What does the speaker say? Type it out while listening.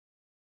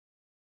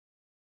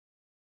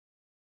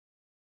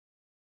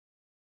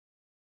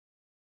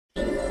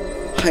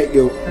Alright,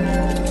 go.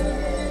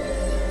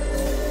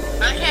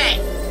 Okay.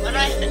 What do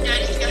I do? I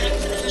just go ahead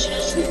and finish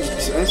this?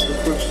 Just ask a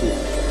question.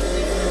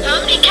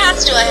 How many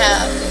cats do I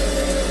have?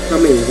 How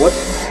many what?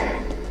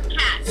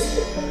 Cats.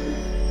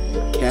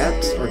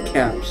 Cats or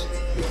caps?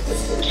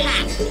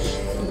 Cats.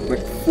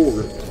 Like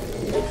 4.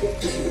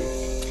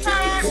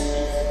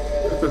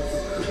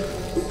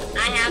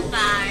 I have 5.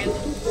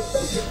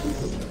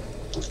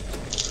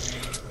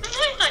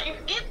 I thought you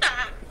could get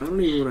that. I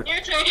don't even want to.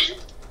 Your turn.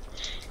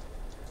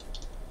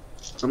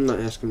 I'm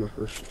not asking my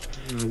first.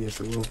 I guess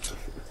I will.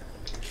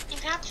 You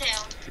got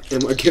to.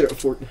 Am I good at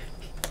Fortnite?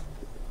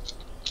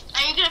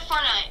 Are you good at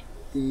Fortnite?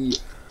 Yeah.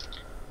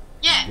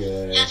 Yes.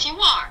 Yeah. Yes, you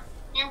are.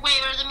 You're way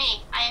better than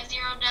me. I have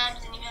 0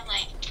 dubs and you have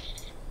like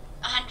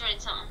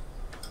 100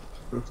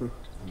 something.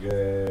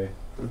 Yay.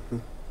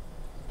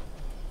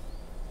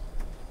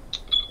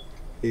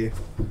 Yeah.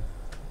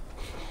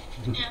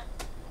 Yeah.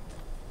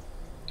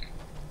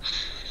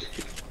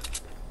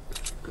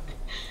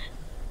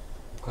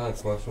 What kind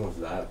of question was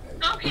that?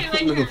 Okay, my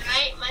turn,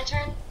 right? My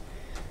turn?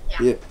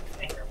 Yeah. Yep.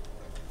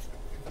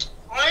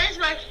 What is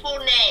my full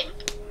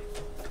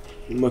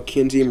name?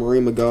 Mackenzie Marie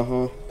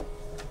Magaha.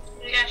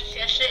 Yes,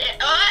 yes, it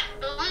is.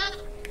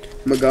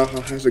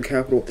 Magaha has a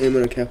capital M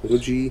and a capital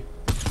G.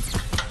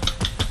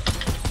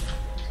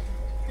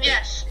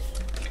 Yes.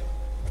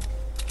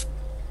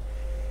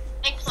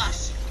 A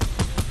plus.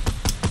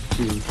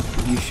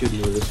 You should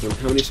know this one.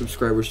 How many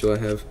subscribers do I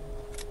have?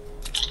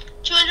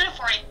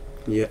 240.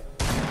 Yeah.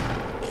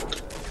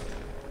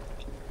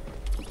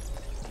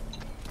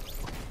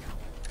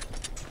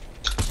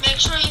 Make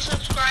sure you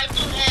subscribe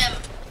to him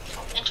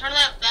and turn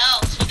that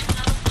bell so you get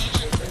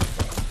notifications.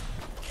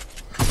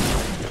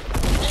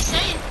 Just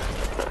saying.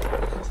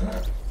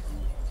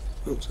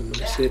 Oh, so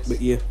that's it,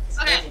 but yeah.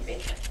 Okay.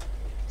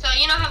 So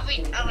you know how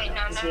we? Oh wait,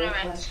 no, never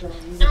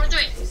mind. Number 3.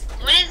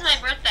 When is my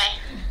birthday?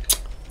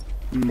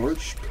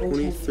 March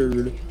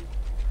 23rd,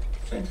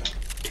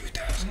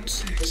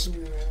 2006.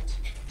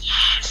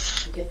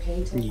 Yes. You get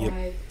paid till Yep.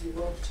 5, you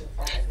work till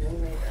 5, no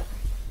later.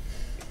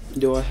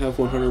 Do I have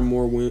 100 or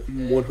more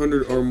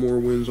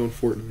wins on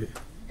Fortnite?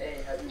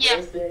 Hey, happy Yeah.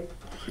 birthday.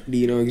 Do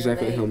you know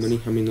exactly how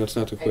many? I mean, that's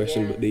not the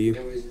question, but do you?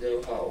 There was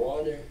no hot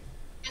water.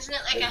 Isn't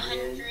it like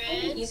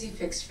 100? Easy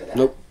fix for that.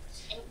 Nope.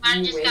 I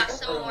You just wake got up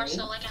some more, early,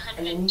 so like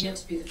and then you 102. get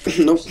to be the first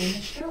Nope. person in the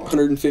show.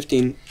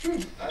 115.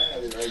 I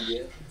have an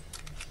idea.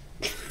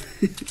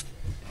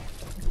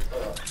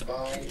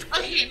 Bye.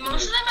 Okay,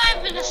 most of them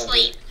I've been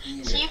asleep,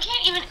 so you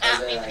can't even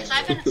at me because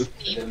I've been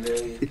asleep.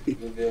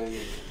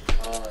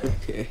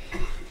 Okay.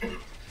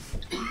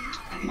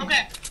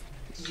 Okay,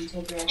 Did you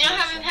take your you know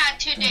how we've had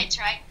 2 dates,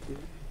 right?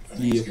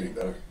 Yeah.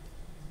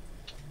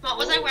 What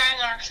was I wearing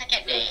on our second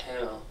What the date?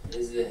 hell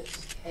is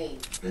this? Hey,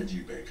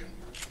 Veggie bacon.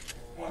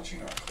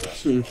 Watching our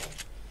class. Hmm.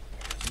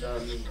 no, I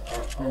mean,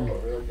 all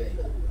real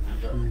bacon.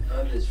 None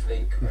of this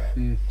fake crap.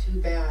 Too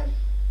bad.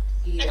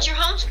 Yeah. It's your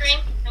home screen.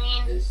 I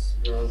mean, This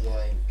smells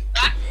like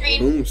black screen,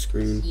 Home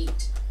screen.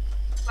 heat.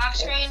 black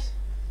screen.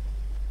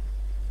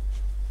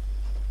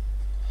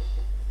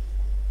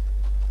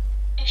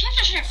 If you have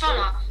to turn your phone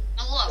off,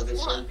 But this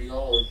look. one be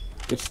on.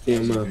 It's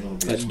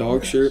that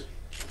dog shirt.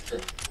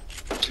 Good.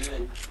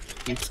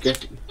 It's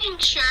got,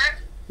 Pink shirt.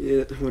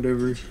 yeah,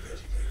 whatever.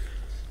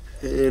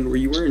 And were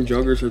you wearing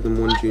joggers or the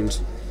one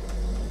jeans?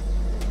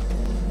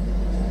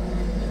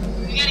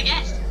 You gotta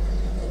guess.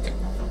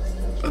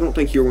 I don't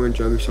think you're wearing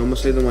joggers, so I'm gonna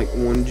say them like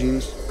one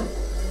jeans.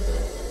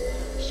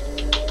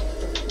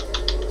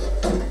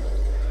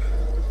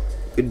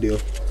 Good deal.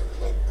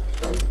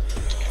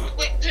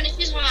 Wait, finish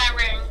this one I'm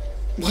wearing.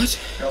 What?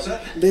 How's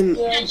that? Then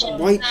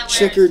white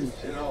checkered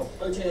You know,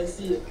 Okay, I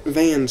see it.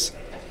 Vans.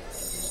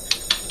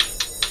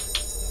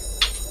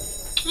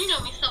 You know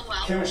me so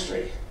well.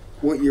 chemistry.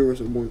 What year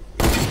was it born?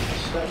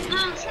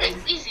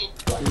 It's easy.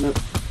 Not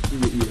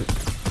yeah.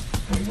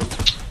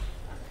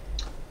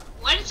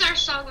 What is our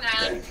song that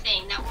I like to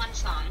sing? That one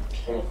song.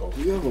 Chemical.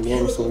 You have a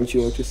lot of songs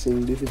you like to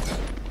sing, dude.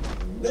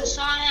 The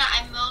song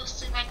that I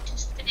most like to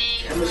sing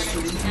when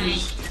it's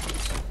night.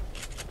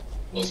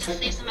 Used to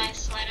sleep in my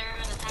sweater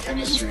on the top of it.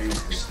 Chemistry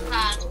is the It's study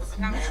clouds. of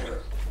matter,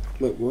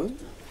 Wait, what?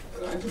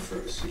 but I prefer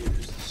to see it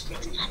as the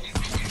study.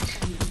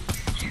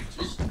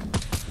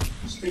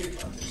 Just think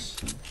about this.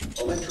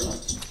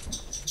 Electrons.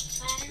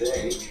 They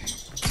change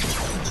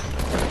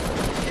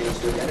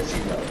their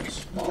energy levels,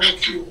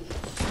 molecules,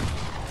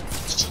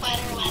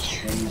 Sweater weather.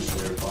 change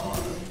their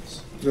bonds.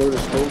 Is that what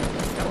it's called?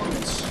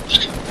 Elements.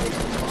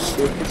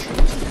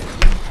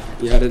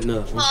 Yeah, I didn't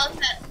know. Well,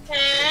 the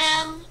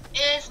Sam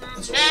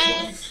is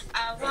mad. I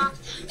walk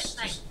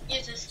like you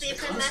just sleep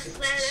in my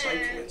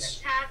sweater.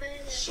 That's happening.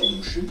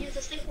 Solution. You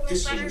just sleep in my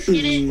sweater.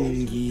 Get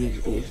it? Yeah.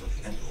 Over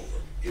and over.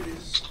 It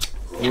is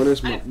When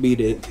is my beat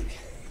it?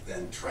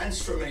 then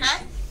transformation.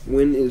 Huh?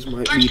 When is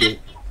my beat it?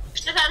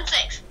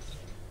 2006.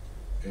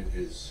 It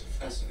is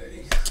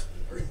fascinating.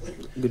 Very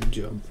late. Good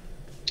job.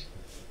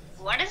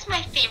 What is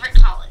my favorite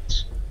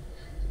college?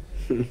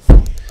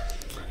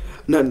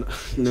 No,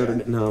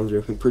 I'm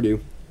joking. Purdue.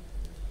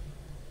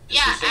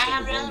 Yeah, I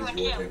have another one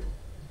too.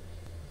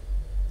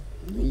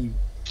 You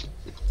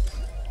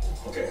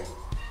Okay.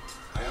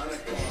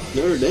 Ionic bond.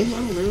 Notre Dame? I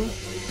don't know.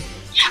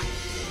 Yeah.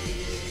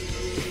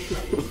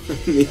 I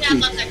mean, Yeah, I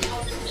love that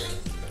college.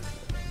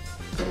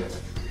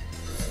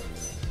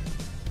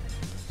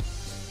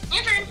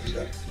 Your turn.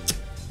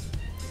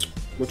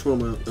 which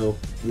one am I? Oh,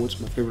 what's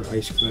my favorite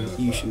ice cream?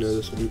 You should know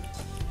this one.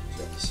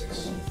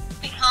 56.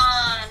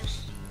 Pecan.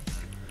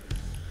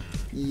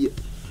 Yeah.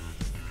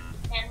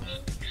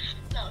 Candy.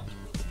 No.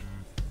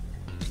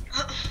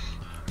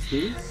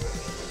 Hmm?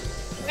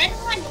 What is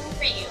my name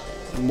for you?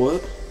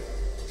 What?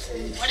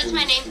 What is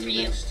my name for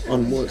you?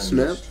 On what?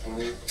 Snap?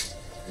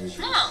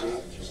 No.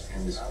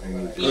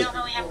 You know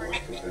how we have our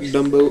nicknames?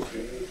 Dumbo?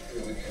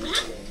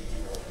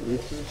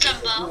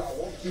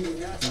 Jumbo.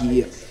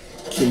 Yeah.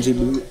 Kinsey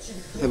Boot.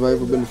 Have I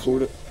ever been to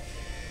Florida?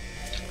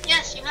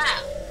 Yes, you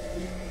have.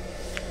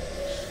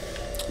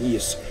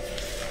 Yes.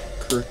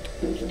 Correct.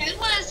 Who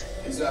was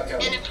an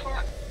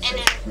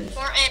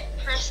important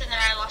person that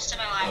I lost in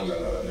my life?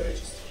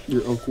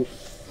 Your uncle.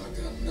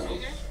 No.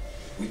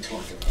 We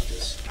talked about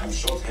this. I'm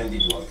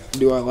short-handed vodka.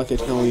 Do I like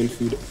Italian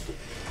food?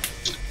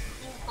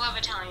 Love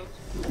Italian.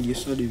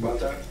 Yes, I do.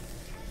 Mostly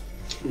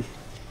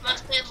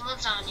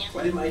lasagna.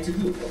 What am I to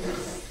do?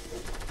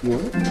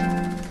 What? I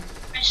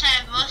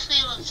said mostly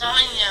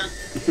lasagna.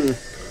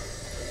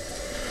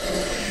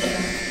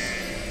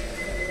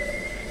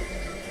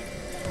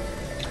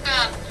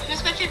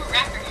 Who's my favorite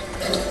rapper?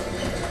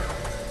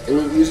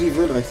 Lil Uzi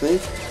Vert, I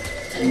think.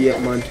 Yeah,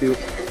 mine too. I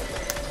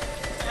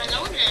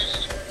know it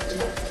is.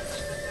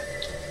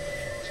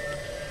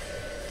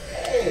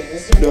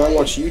 Do I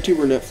watch YouTube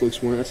or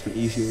Netflix more? That's an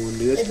easy one,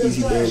 dude. That's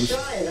easy dubs.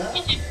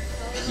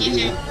 You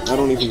do. I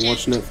don't even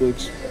watch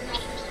Netflix.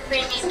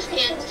 Free memes,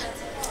 kids.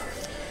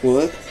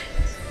 What?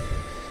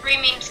 Free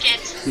memes,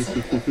 kids.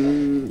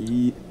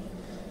 Yeah.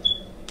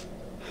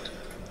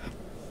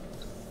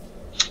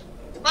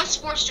 What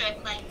sports do I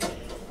play?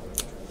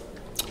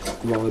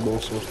 Volleyball,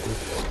 softball.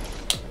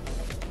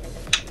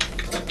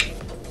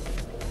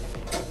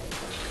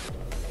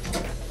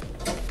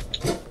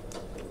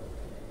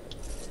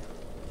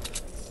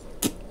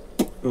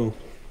 Oh.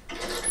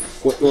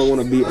 What do I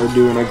want to be or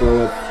do when I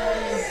grow up? I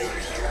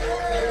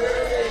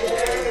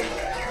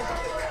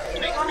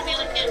want to be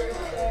like a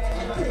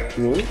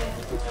What?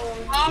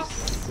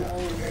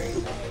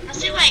 I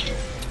say like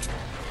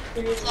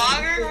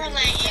vlogger or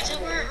like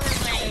YouTuber or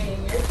like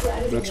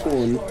That's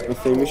one. A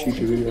famous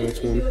YouTuber, yeah,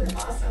 that's one. or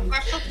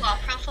football,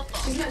 pro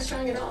football. He's not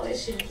strong at all,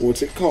 is she?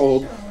 What's it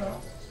called?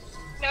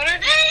 Notre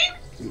Dame.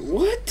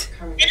 What?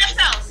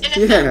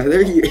 NFL. Yeah,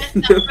 there you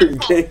NFL, Notre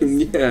Colts. Dame,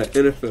 yeah,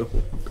 NFL. Or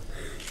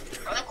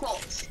the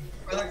Colts.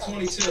 I like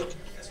 22.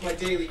 That's my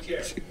daily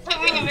care. Took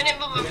me a minute,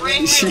 but my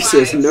brain She realized.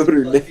 says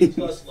Notre Dame. I don't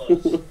know.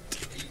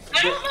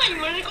 You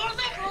want to go to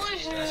that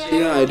college?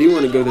 Yeah, I do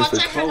want to go there Once for I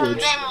heard Notre college.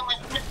 Dame, I'm like,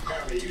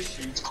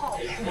 it's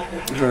cold.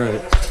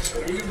 Alright.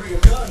 You can bring a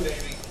gun, baby.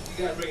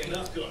 You gotta bring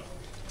enough gun.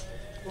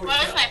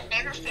 What is my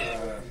favorite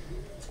food?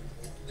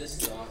 This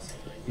is awesome.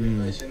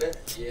 Mm. Isn't it?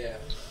 Yeah.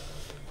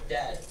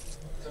 Dad,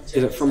 come take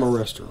Is it from a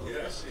restaurant?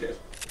 Yes, yes.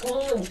 Come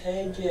on,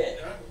 take it.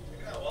 Yeah,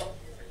 well,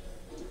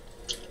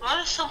 What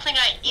is something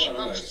I eat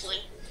mostly?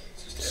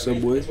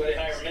 Subway? that's why they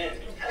hire men.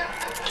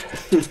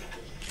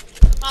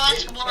 Well,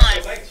 it's one.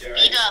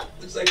 Beat up.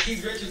 Looks like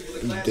Keith Richards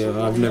with a class.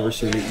 Duh, I've never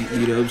seen it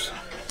eat Dubs,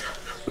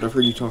 but I've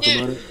heard you talk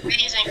about Dude, it.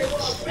 amazing. I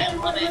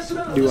love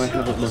it. Do I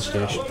have a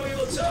mustache? Of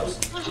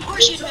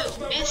course you do.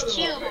 It's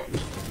cute.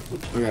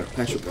 I got a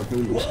patch up my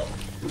homies.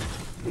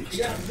 You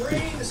got a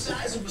brain the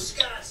size of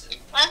Wisconsin.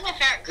 What is my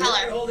favorite We're not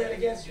gonna color? hold that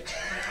against you.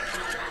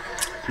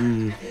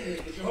 Hmm.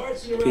 If your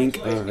heart's in the right Pink,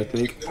 place, I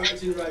think. your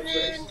heart's in the right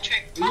place.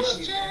 Trick We love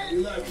you. question. We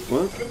love you.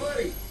 What?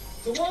 Everybody,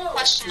 to wall.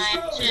 Question I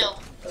have two.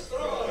 Let's go.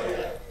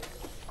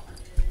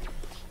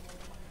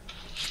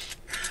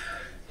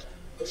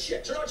 Oh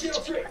shit, turn on channel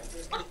 3.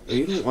 Oh,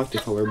 you don't like the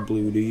color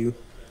blue, do you?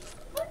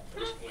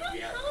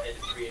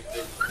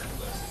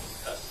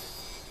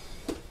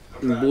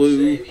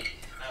 Blue.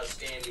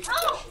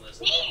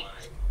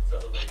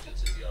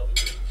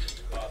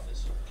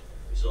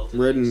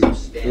 Red and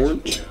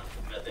orange?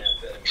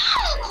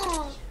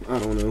 No! I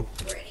don't know.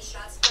 Were any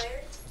shots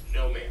fired?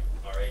 No, ma'am.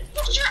 All right.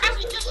 Well, sure, I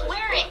was just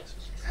wearing.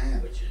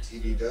 Damn,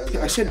 TV does.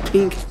 I said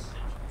pink.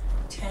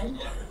 10?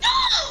 No!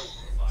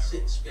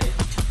 Sit, spin.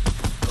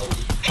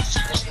 It's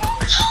such a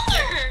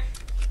color!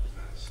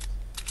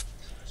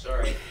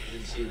 Sorry,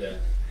 didn't see that.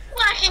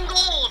 Black and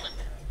gold.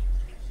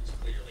 It's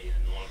clearly an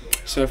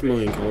ongoing. 7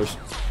 million colors.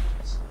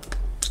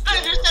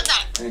 I just said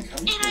that. Hey, come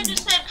And I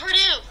just said Purdue.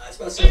 That's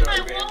about In 700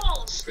 my grand.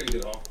 walls. Pretty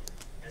good haul.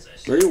 As I Are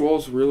said, your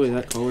walls really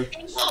that color?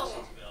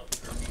 Whoa.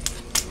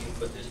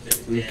 put this bit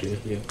Okay,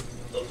 yeah.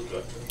 local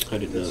drug. I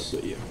didn't know,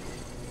 but yeah.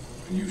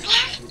 You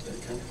Black.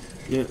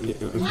 Yeah, yeah,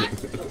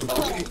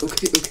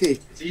 okay.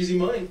 It's easy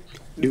money.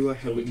 Do I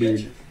have a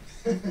beard?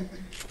 Well,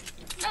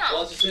 No.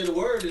 I'll just say the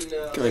word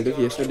and Kind of,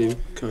 yes I do.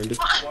 Kind of.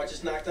 Watch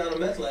us knock down a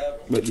meth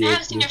lab. But I yeah,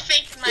 haven't seen your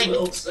face A in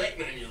little like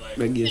excitement in your life.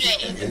 I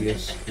guess, yeah, I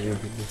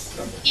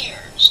guess.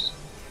 years.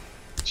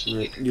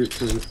 Right, your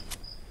turn.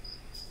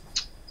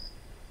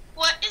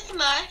 What is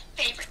my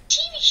favorite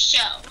TV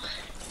show?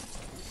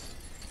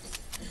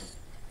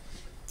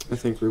 I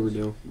think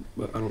Riverdale,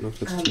 but I don't know if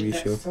that's a TV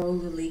that show.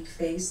 faux Lalique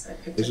face I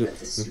picked Is up it? at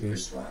the Super Okay.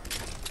 Swap.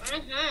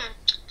 Mm-hmm.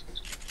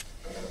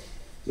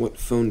 What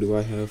phone do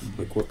I have?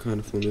 Like, what kind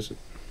of phone is it?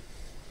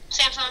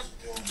 Samsung.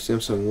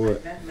 Samsung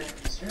what? That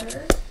matters her, and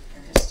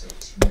there's still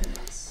 2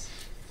 minutes.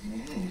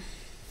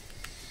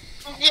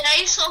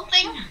 J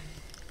something?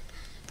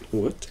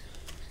 What?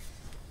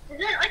 Is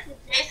it like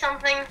J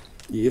something?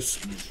 Yes.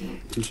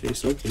 J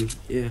something.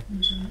 Yeah.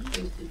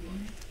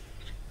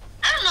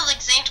 I don't know the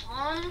exact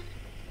one.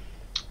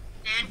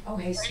 Dude. Oh,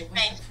 hey, so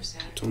what's up for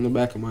Saturday? It's on the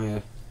back of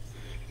my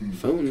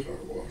phone. Car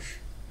wash.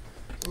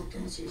 Look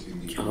down, says you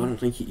need I don't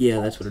think. Yeah,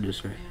 that's what it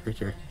is. Right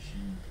there.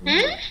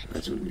 Hmm?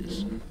 That's what it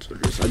is. That's what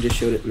it is. I just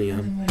showed it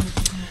in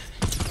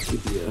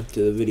to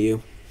the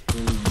video. I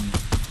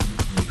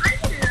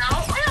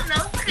don't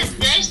know. What is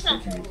J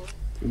something?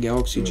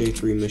 Galaxy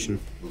J3 mission.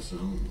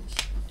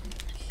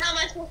 How am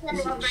I supposed to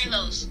remember all 3 of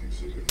those?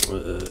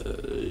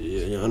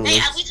 Yeah, I don't Hey,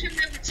 know. at least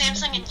remember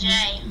Samsung and J.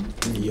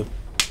 Yeah.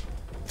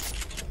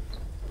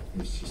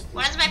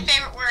 What is my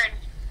favorite word?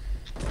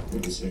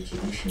 With this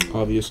exhibition.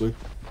 Obviously.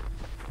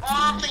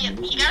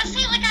 Obviously. You gotta say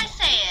it like I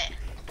say it.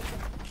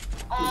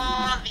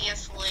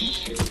 Obviously.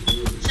 Say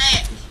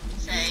it.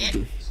 Say it. Say it.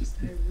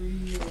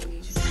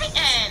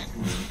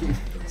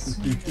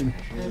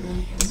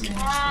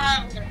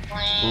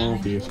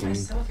 Obviously.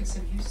 Myself,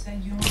 except you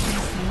said you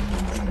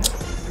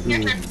Your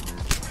Hmm. turn.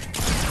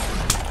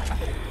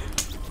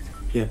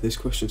 Yeah, this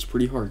question's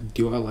pretty hard.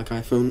 Do I like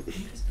iPhone? No,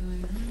 you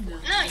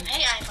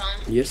hate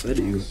iPhone. Yes, I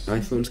do.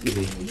 iPhone's good.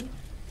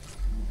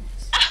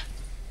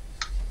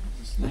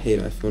 I hate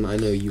iPhone. I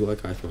know you like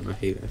iPhone. I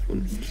hate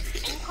iPhone. Are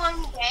you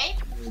calling me gay?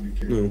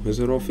 No, is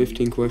that all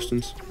 15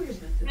 questions?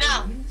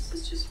 No.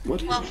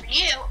 What? Well, for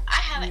you, I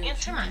have an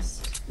answer mine.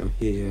 Oh,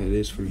 yeah, it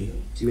is for me.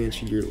 You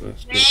answered your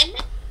last. When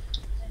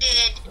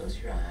did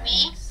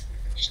we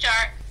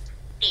start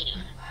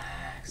dating?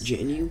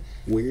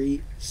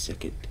 January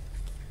 2nd.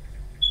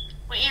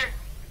 What year?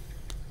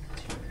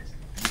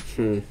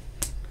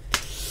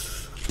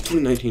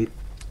 2019.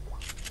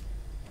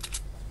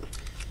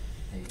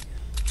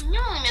 You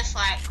only missed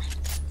like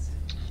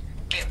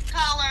favorite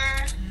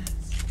color.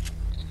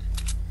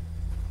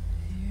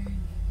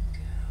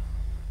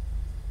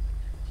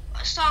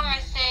 A song I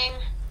sing.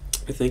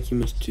 I think you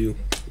missed 2.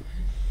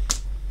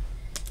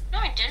 No,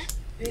 I didn't.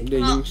 Yeah,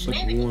 you Well, missed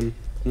like maybe. one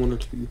or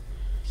 2.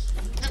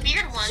 The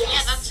beard one.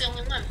 Yeah, that's the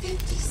only one.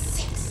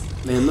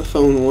 Man, the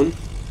phone one.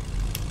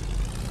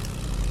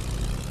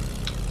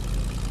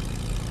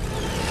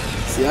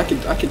 See, I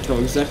could tell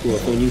exactly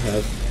what phone you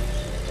have.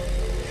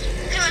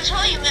 Because I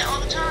tell you that all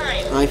the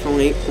time. iPhone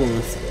 8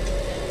 Plus.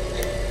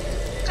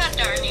 God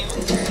darn you. I'm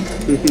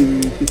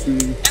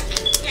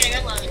kidding, I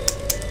love you.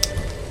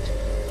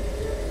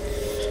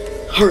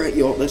 Alright,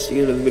 y'all, that's the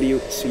end of the video.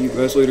 See you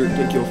guys later.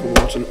 Thank y'all for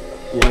watching.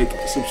 Like,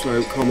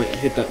 subscribe, comment, and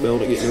hit that bell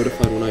to get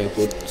notified when I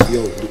upload. See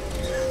y'all later.